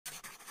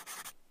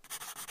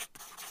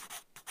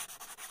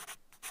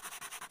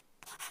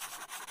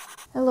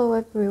Hello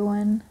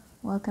everyone,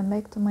 welcome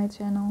back to my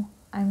channel.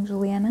 I'm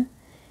Juliana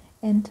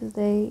and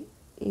today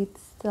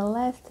it's the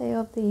last day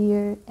of the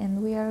year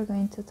and we are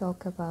going to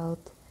talk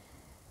about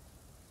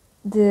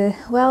the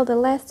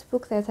last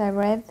book that I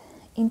read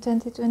in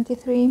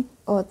 2023,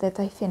 or that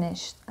I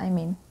finished,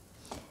 and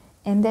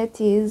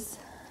that is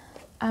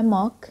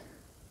Amok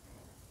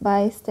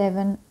by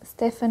Stefan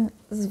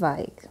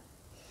Zweig.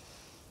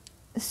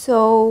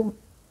 So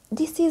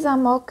this is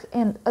Amok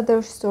and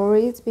other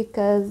stories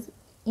because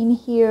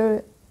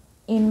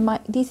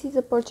this is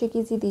a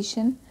Portuguese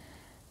edition.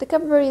 The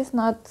cover is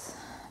not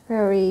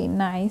very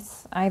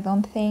nice, I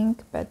don't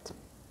think, but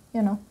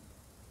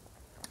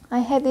I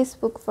had this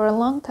book for a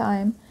long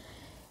time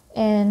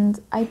and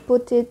I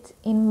put it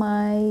in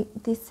my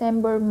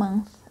December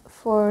month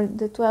for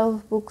the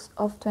 12 books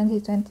of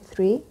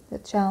 2023, the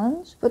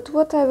challenge. But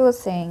what I was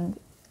saying,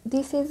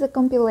 this is a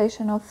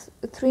compilation of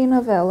 3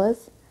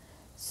 novellas.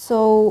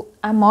 So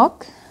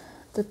Amok,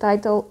 the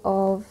title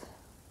of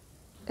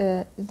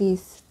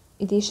this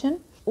edition.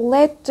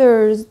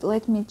 Letters,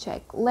 let me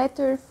check.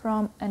 Letter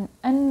from an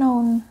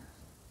Unknown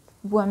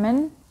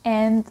Woman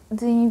and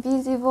the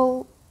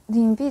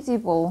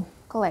Invisible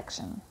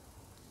collection.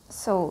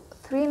 So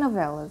 3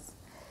 novellas.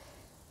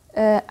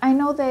 I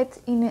know that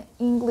in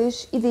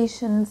English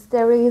editions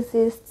there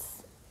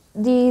exists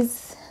an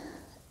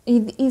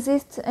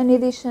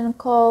edition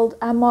called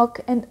Amok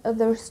and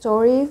Other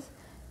Stories,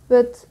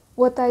 but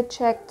what I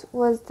checked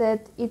was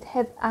that it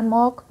had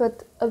Amok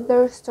but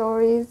other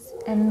stories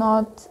and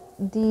not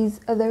these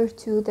other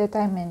 2 that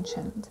I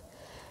mentioned.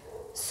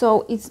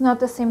 So it's not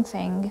the same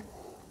thing.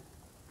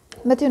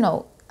 But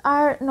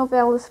are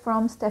novellas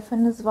from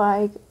Stefan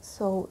Zweig,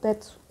 so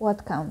that's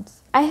what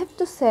counts. I have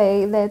to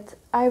say that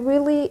I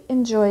really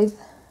enjoyed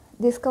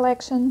this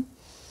collection.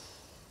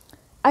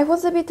 I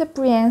was a bit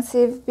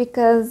apprehensive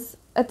because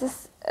at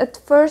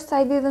first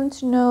I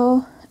didn't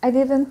know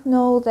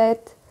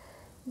that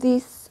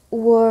these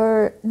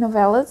were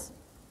novellas.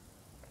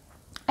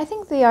 I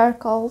think they are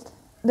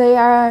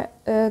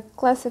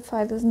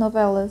classified as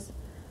novellas.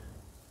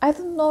 I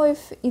don't know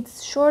if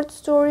it's short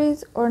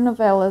stories or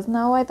novellas.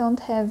 Now I don't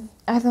have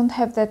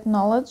that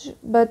knowledge,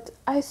 but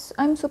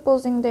I'm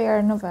supposing they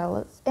are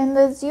novellas. And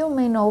as you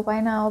may know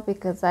by now,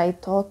 because I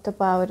talked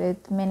about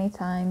it many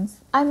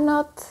times, I'm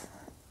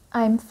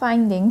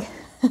finding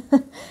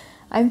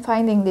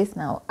this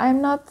now.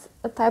 I'm not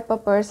a type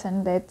of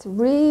person that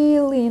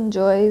really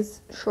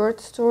enjoys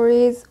short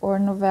stories or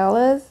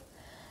novellas,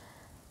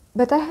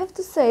 but I have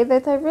to say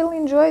that I really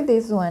enjoy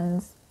these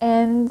ones.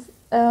 And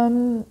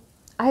I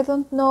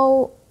don't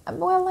know,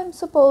 well, I'm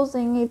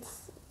supposing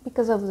it's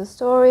because of the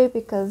story,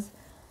 because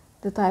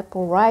the type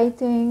of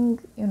writing,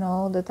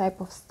 the type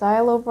of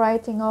style of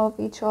writing of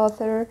each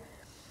author.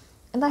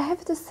 And I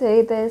have to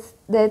say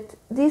that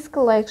this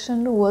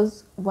collection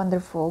was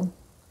wonderful.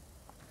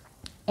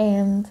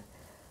 And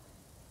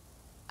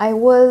I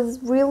was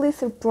really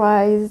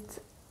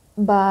surprised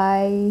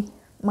by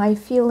my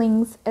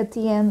feelings at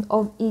the end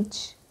of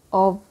each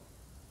of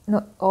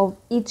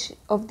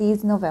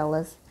these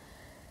novellas.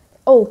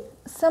 Oh,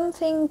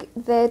 something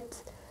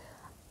that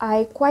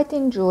I quite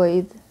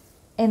enjoyed,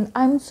 and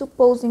I'm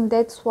supposing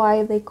that's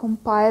why they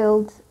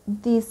compiled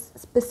these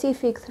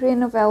specific 3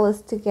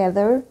 novellas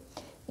together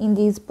in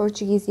this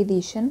Portuguese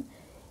edition,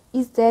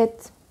 is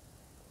that,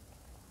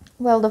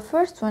 the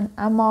first one,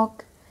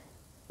 Amok,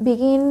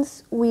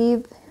 begins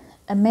with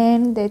a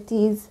man that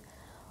is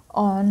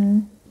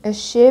on a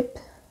ship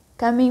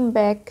coming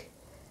back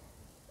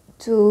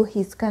to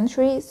his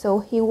country. So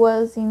he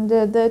was in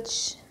the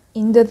Dutch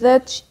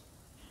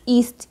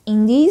East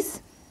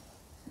Indies.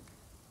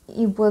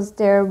 He was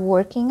there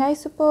working, I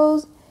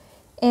suppose,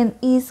 and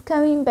he's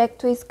coming back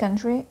to his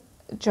country,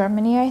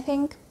 Germany, I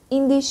think.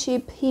 In this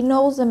ship he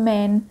knows a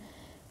man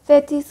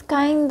that is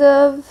kind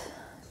of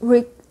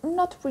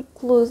not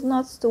recluse,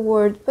 not the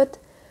word, but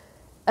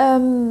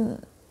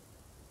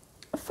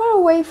far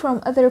away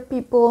from other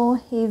people.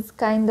 He's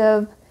kind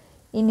of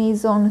in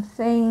his own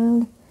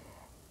thing,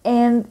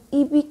 and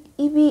he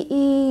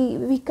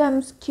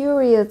becomes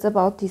curious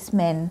about this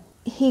man.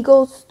 He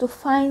goes to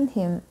find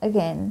him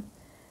again.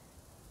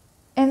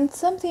 And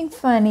something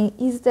funny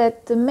is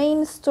that the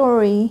main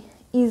story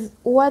is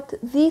what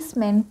this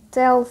man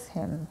tells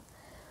him.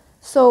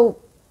 So,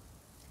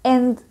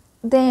 and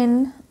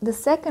then the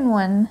second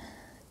one,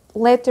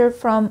 Letter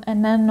from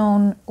an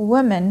Unknown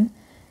Woman,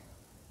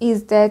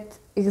 is that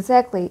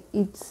exactly,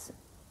 it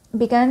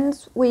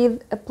begins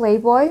with a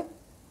playboy.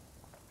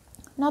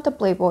 Not a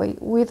playboy,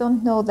 we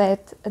don't know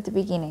that at the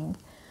beginning.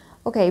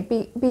 Okay,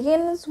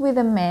 begins with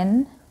a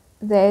man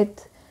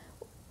that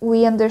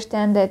we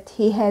understand that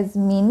he has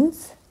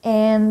means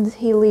and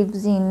he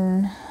lives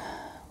in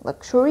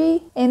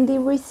luxury, and he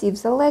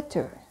receives a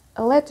letter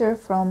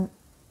from,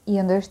 he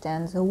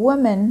understands, a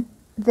woman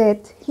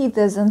that he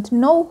doesn't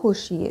know who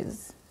she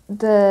is.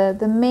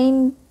 The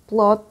main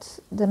plot,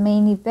 the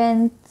main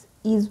event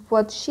is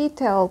what she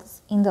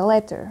tells in the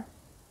letter.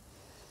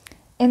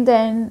 And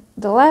then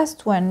the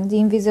last one, the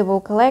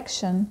Invisible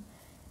Collection,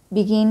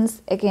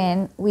 begins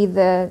again with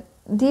a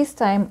this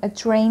time a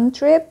train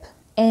trip,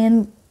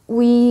 and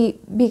we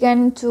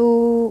began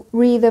to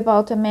read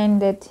about a man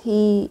that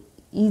he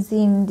is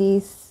in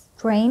this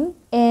train,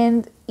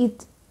 and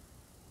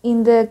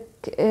in the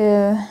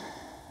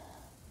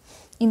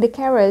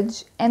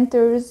carriage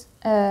enters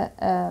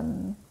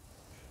an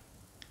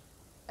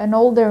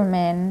older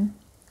man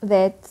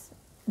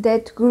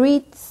that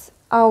greets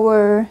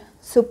our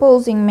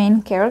supposing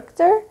main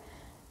character,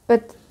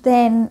 but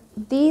then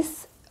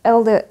this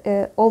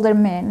older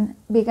man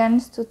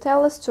begins to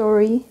tell a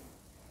story,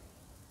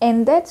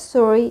 and that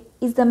story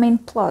is the main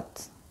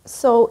plot.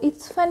 So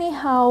it's funny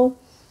how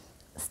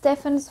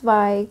Stefan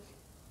Zweig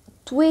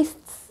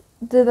twists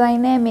the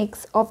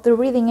dynamics of the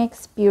reading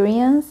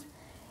experience,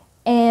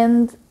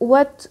 and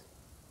what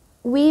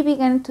we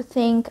began to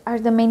think are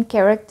the main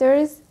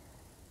characters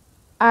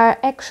are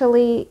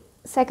actually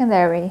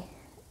secondary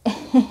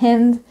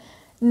and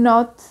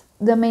not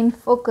the main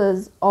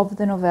focus of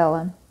the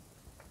novella.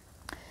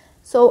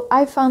 So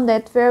I found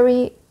that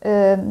very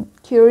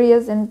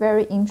curious and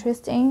very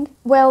interesting.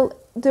 Well,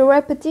 the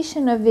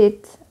repetition of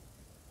it's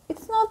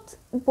not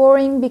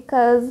boring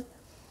because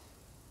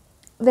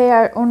there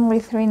are only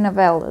 3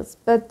 novellas,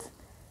 but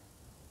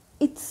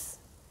it's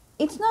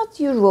not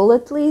usual,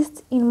 at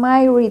least in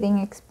my reading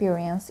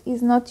experience,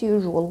 it's not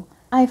usual.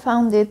 I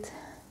found it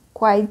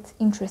quite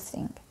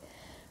interesting.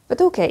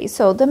 But okay,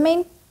 so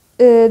the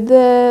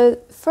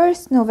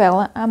first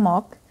novella,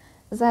 Amok,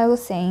 as I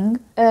was saying,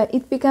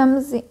 it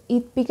begins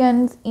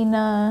in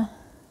a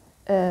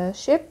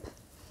ship.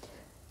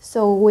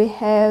 So we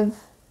have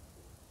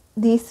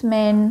this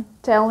man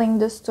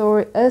telling a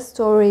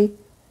story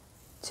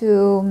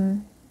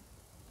to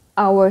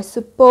our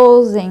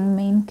supposing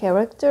main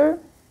character,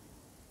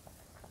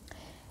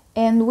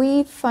 and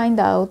we find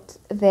out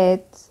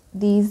that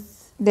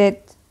this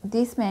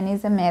man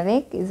is a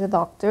medic, is a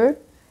doctor,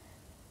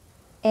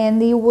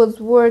 and he was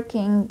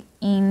working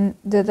in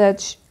the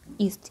Dutch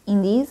East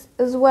Indies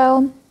as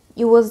well.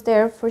 He was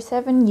there for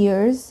 7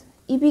 years.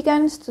 He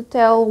begins to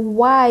tell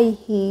why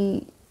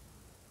he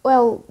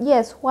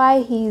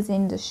is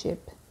in the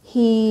ship.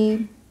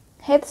 He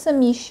had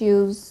some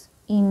issues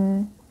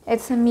in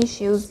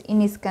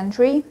his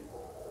country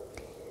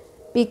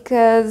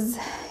because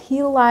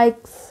he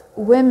likes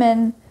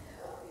women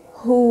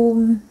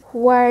who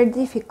are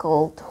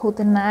difficult, who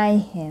deny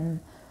him,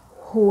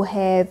 who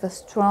have a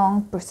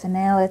strong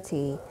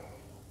personality.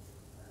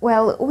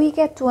 Well, we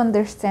get to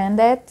understand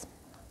that,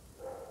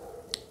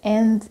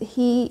 and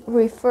he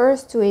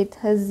refers to it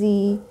as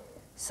the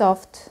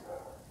soft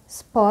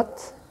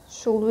spot,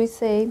 should we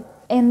say,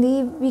 and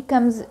he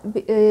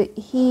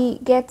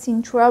gets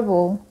in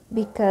trouble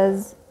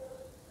because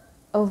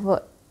of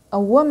a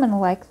woman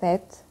like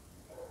that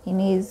in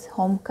his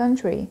home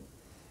country.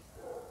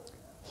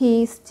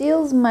 He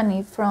steals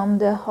money from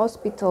the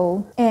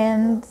hospital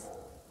and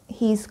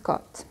he's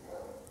caught.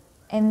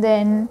 And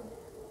then,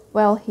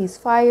 well, he's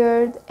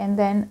fired, and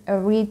then a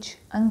rich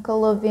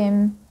uncle of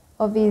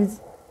his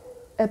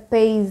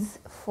pays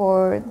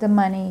for the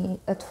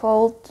money at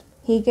fault.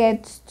 He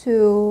gets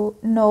to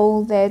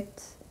know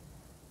that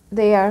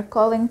they are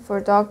calling for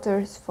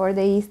doctors for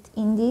the East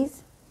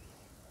Indies,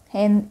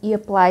 and he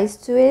applies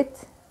to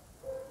it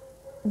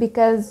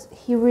because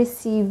he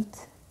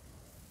received,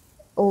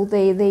 or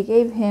they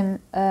gave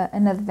him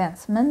an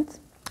advancement,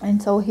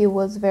 and so he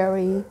was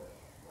very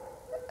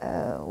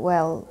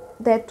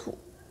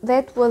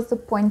that was the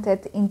point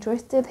that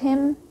interested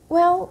him.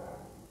 Well,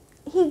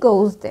 he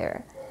goes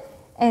there,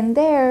 and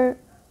there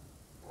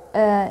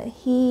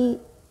he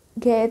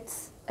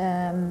gets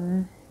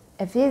a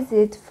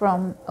visit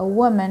from a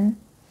woman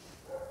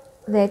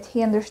that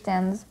he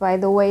understands by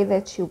the way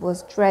that she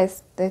was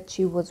dressed that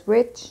she was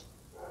rich,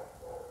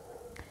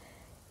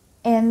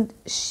 and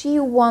she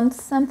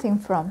wants something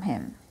from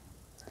him,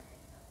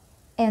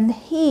 and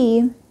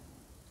he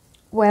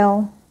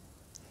wants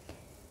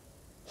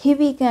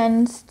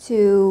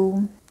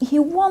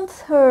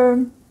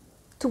her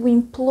to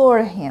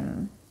implore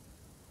him.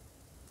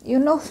 You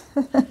know,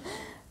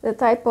 the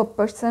type of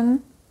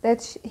person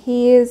that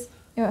he is,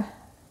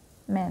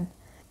 man.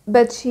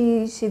 But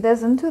she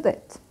doesn't do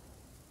that.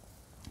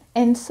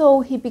 And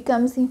so he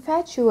becomes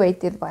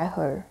infatuated by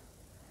her.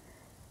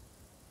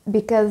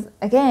 Because,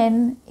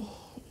 again,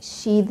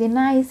 she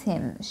denies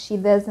him. She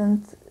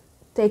doesn't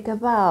take a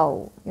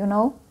vow, you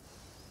know.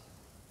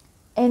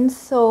 And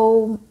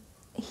so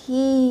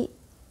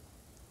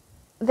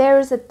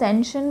there's a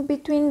tension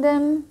between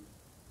them,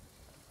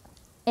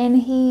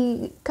 and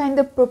he kind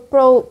of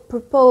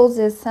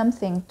proposes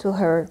something to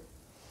her,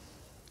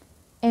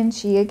 and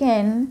she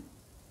again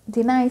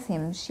denies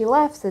him. She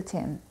laughs at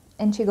him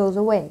and she goes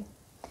away.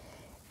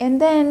 And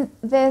then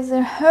there's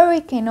a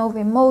hurricane of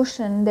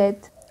emotion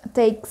that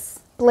takes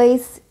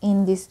place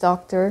in this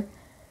doctor,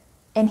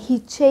 and he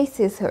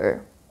chases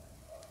her,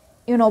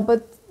 you know,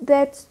 but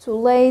that's too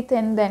late,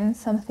 and then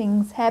some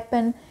things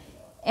happen.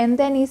 And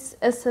then it's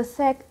a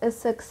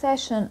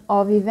succession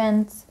of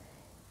events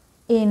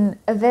in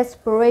a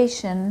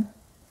desperation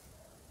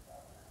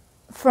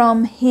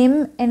from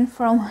him and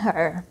from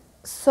her.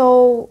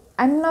 So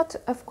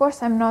of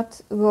course I'm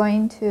not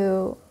going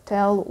to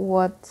tell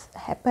what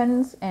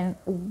happens and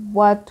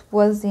what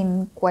was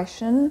in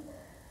question.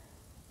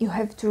 You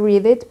have to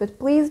read it, but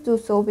please do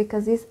so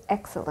because it's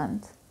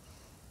excellent.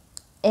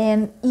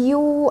 And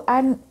you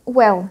are,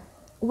 well,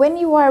 when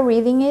you are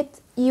reading it,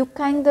 you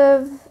kind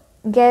of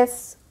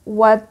guess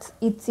what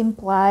it's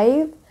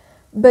implied,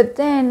 but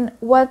then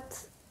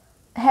what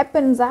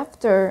happens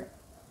after,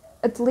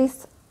 at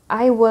least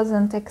I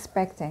wasn't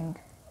expecting.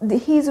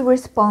 His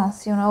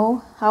response, you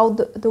know, how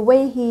the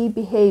way he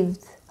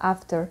behaved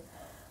after,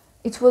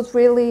 it was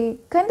really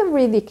kind of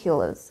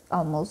ridiculous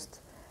almost,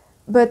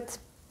 but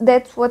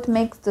that's what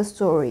makes the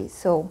story.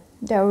 So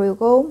there we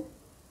go.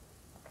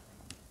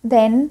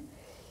 Then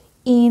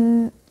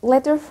in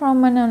Letter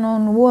from an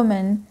Unknown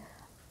Woman,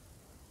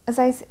 as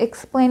I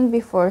explained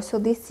before, so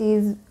this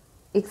is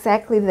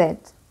exactly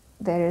that.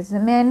 There is a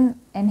man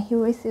and he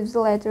receives a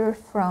letter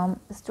from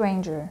a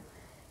stranger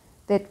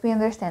that we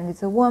understand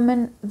is a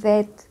woman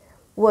that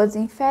was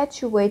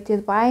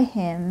infatuated by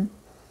him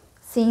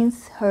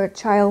since her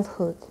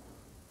childhood.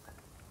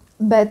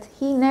 But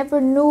he never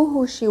knew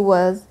who she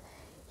was,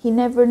 he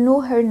never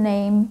knew her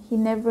name, he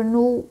never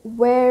knew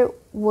where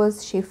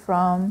was she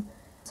from.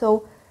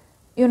 So,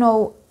 you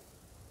know,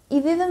 he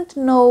didn't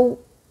know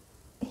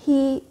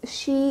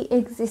she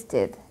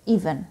existed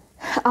even.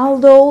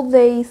 Although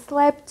they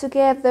slept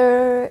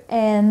together,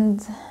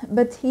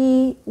 but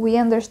we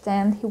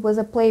understand he was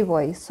a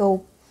playboy,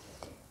 so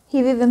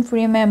he didn't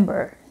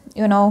remember,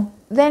 you know.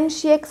 Then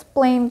she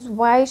explains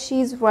why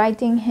she's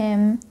writing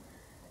him,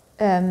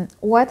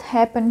 what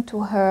happened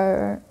to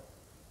her,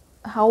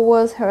 how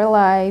was her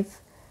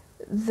life,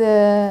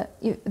 the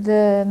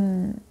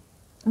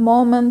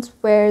moment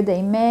where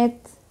they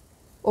met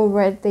or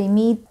where they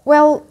meet.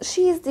 Well,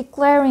 she is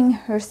declaring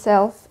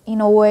herself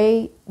in a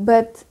way,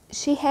 but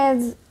she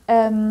has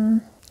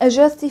a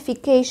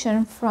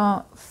justification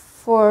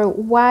for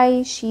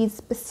why she's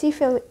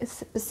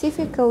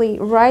specifically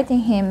writing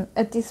him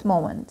at this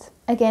moment.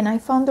 Again, I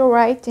found the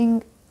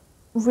writing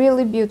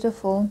really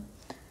beautiful,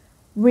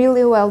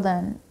 really well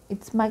done.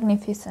 It's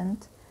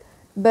magnificent.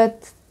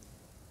 But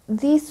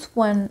this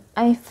one,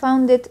 I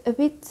found it a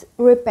bit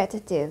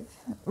repetitive,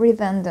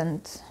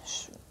 redundant,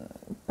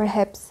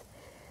 perhaps.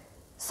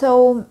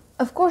 So,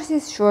 of course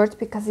it's short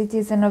because it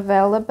is a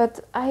novella, but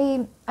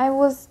I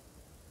was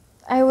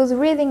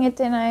reading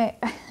it and I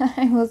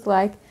was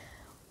like,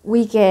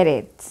 we get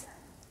it,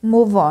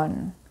 move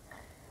on.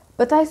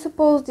 But I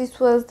suppose this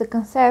was the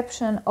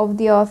conception of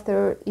the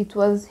author. It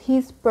was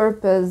his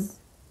purpose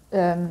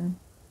to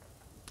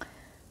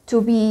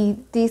be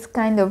this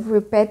kind of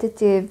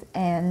repetitive,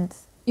 and,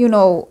 you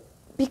know,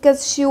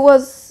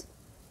 because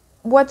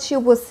what she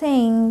was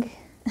saying,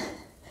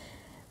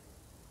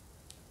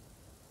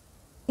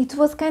 it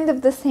was kind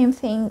of the same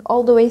thing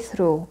all the way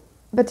through.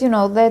 But, you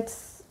know,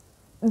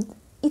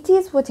 it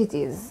is what it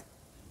is.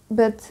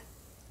 But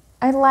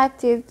I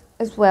liked it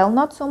as well,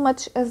 not so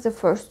much as the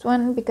first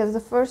one, because the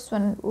first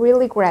one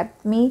really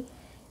grabbed me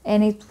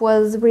and it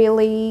was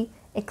really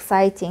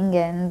exciting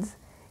and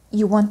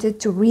you wanted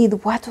to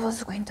read what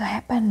was going to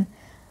happen.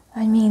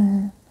 I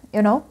mean,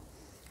 you know.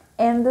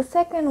 And the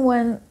second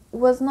one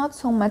was not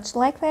so much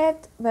like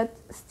that, but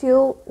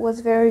still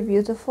was very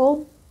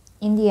beautiful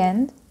in the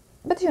end.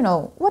 But you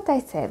know what I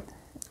said.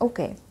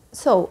 Okay,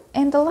 so,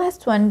 and the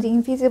last one, The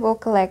Invisible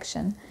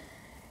Collection.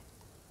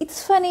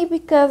 It's funny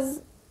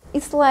because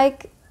it's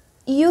like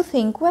you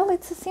think, well,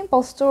 it's a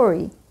simple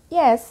story.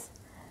 Yes,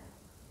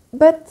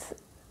 but,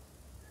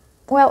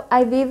 well,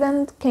 I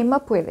didn't came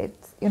up with it,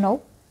 you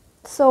know.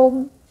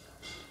 So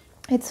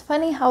it's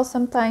funny how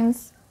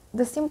sometimes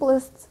the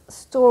simplest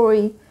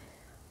story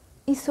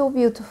is so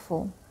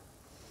beautiful.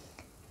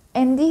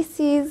 And this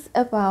is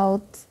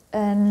about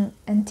an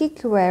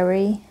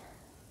antiquary.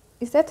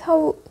 Is that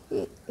how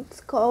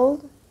it's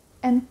called?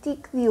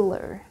 Antique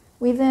dealer.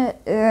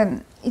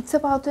 It's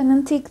about an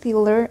antique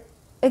dealer.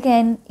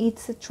 Again,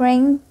 it's a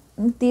train.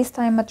 This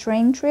time a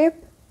train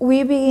trip.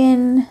 We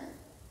begin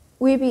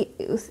with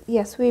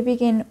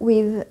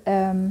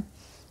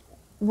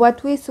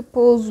what we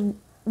suppose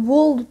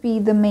would be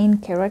the main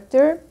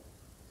character,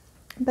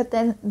 but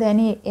then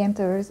he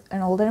enters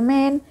an older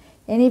man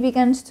and he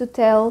begins to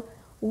tell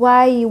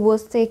why he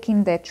was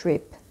taking that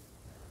trip,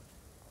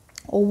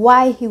 or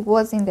why he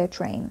was in the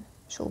train,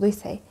 should we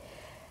say.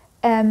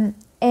 And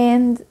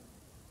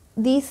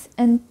this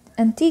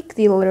antique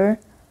dealer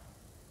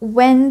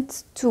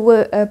went to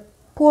a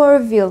poor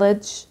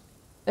village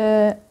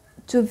to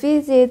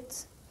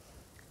visit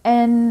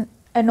an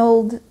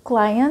old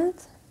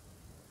client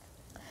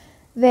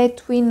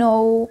that we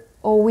know,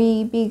 or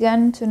we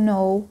began to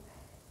know,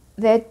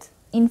 that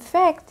in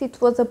fact it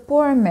was a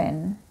poor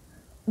man,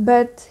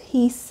 but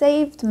he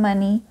saved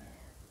money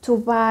to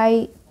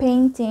buy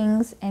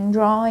paintings and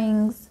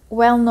drawings,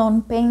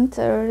 well-known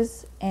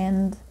painters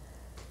and,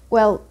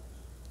 well,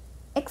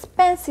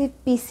 expensive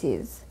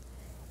pieces.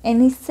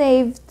 And he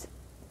saved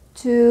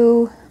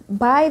to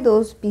buy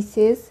those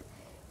pieces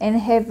and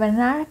have an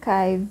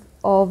archive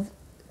of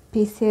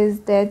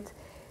pieces that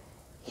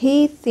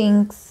he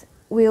thinks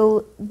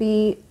will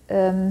be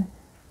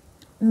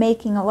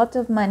making a lot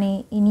of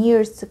money in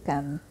years to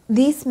come.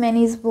 This man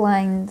is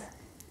blind,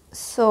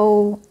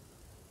 so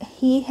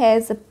he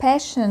has a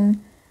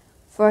passion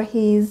for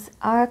his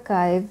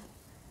archive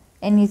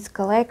and his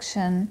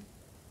collection,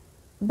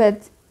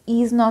 but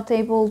he's not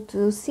able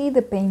to see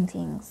the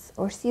paintings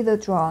or see the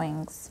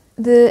drawings.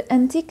 The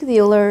antique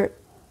dealer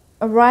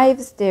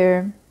arrives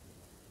there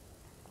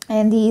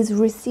and he is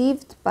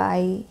received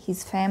by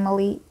his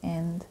family,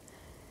 and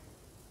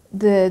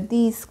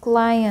this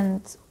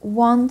client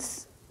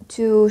wants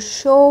to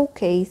show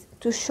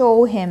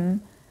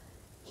him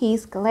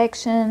his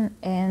collection,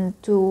 and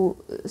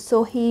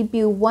so he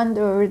be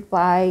wondered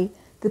by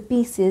the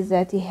pieces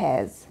that he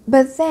has.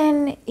 But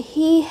then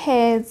he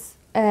has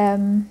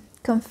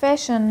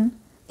confession.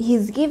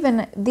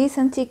 This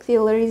antique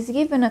dealer is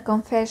given a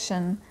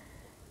confession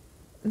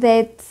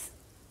that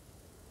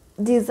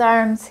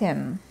disarms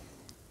him,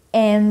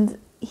 and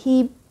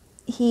he's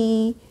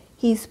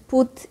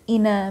put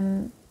in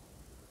a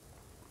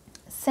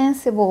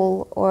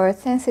sensible or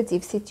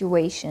sensitive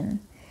situation.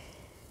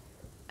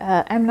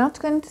 I'm not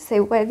going to say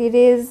what it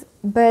is,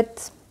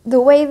 but the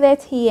way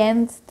that he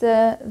ends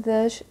the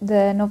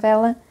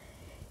novella,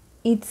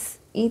 it's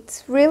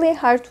really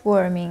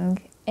heartwarming,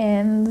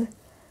 and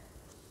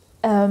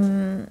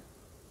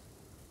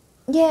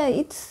yeah,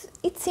 it's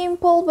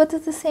simple, but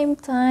at the same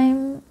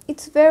time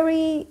it's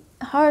very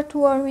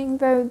heartwarming,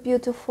 very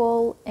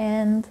beautiful,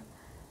 and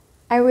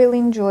I really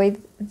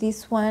enjoyed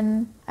this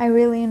one.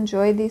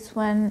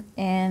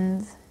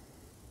 And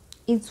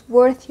it's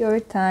worth your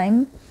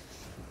time.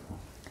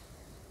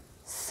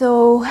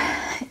 So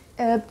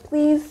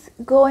please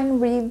go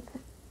and read.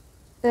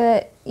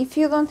 If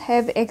you don't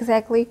have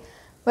exactly,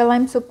 well,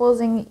 I'm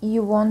supposing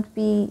you won't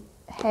be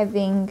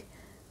having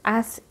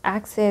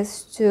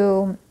access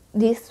to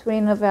these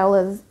 3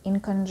 novellas in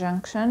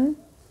conjunction,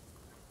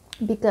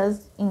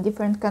 because in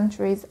different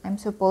countries, I'm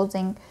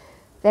supposing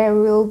there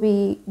will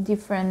be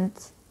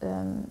different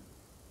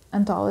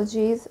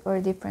anthologies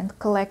or different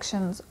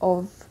collections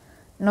of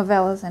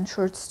novellas and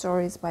short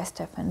stories by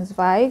Stefan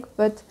Zweig.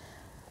 But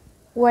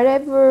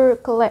wherever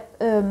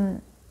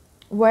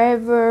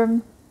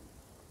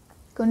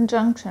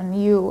conjunction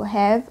you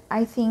have,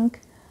 I think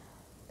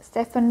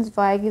Stefan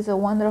Zweig is a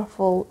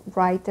wonderful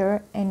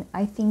writer, and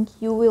I think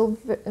you will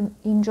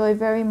enjoy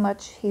very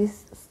much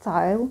his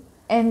style.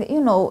 And you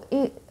know,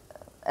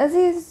 as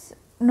his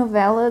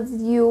novellas,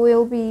 you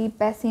will be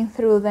passing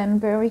through them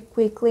very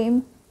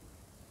quickly.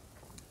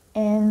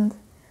 And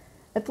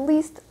at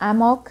least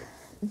Amok,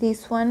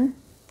 this one,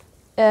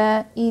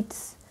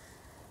 it's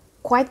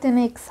quite an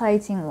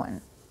exciting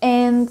one.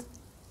 And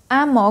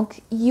Amok,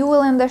 you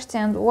will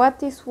understand what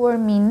this word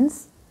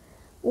means,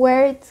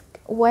 where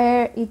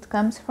it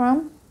comes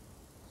from.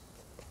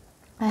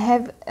 I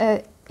have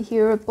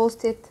here a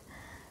post-it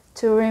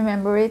to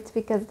remember it,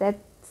 because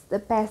that's the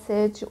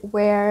passage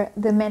where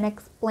the man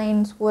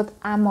explains what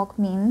Amok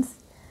means,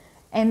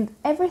 and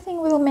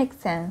everything will make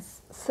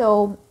sense.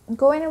 So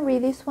go and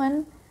read this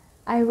one.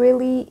 I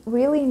really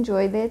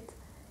enjoyed it,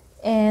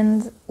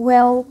 and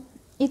well,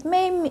 it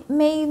made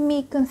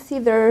me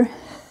consider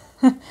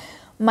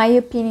my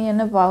opinion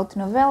about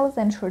novellas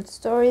and short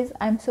stories.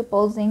 I'm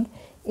supposing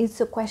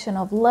it's a question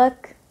of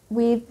luck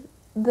with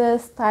the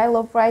style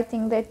of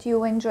writing that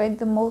you enjoyed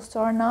the most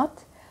or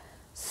not.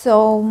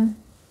 So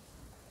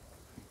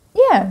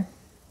yeah,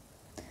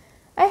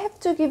 I have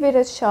to give it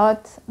a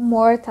shot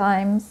more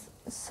times,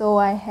 so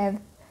I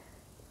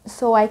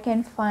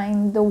can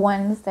find the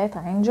ones that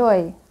I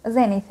enjoy, as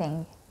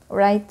anything,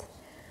 right?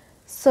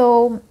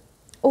 So,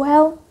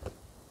 well,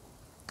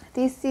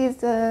 this is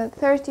the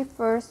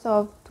 31st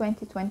of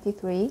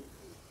 2023,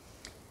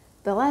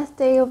 the last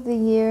day of the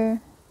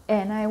year,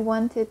 and I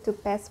wanted to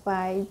pass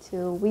by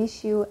to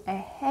wish you a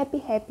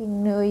happy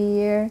new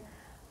year.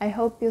 I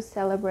hope you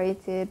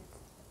celebrate it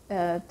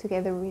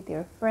together with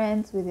your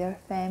friends, with your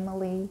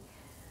family.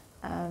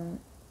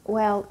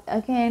 Well,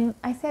 again,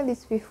 I said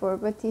this before,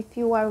 but if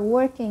you are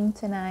working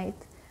tonight,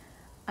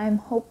 I'm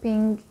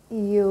hoping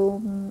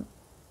you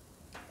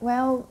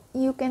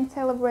can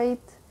celebrate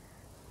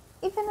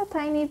even a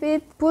tiny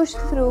bit. Push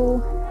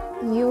through,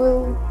 you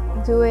will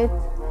do it,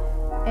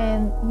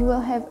 and you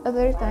will have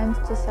other times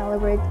to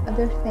celebrate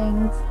other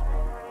things.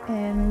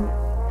 And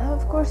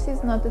of course,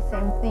 it's not the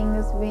same thing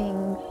as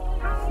being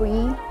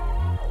free,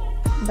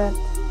 but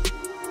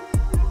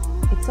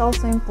it's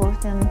also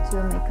important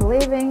to make a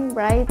living,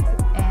 right?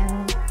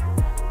 And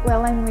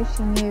well, I'm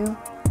wishing you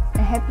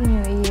a happy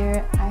new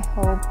year. I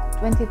hope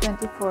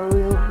 2024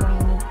 will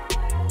bring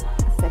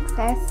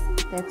success.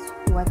 That's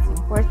what's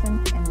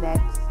important, and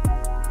that's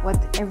what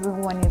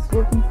everyone is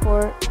looking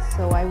for.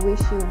 So I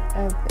wish you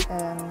a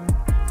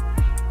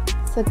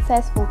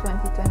successful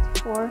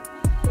 2024,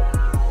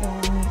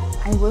 and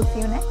I will see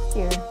you next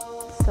year.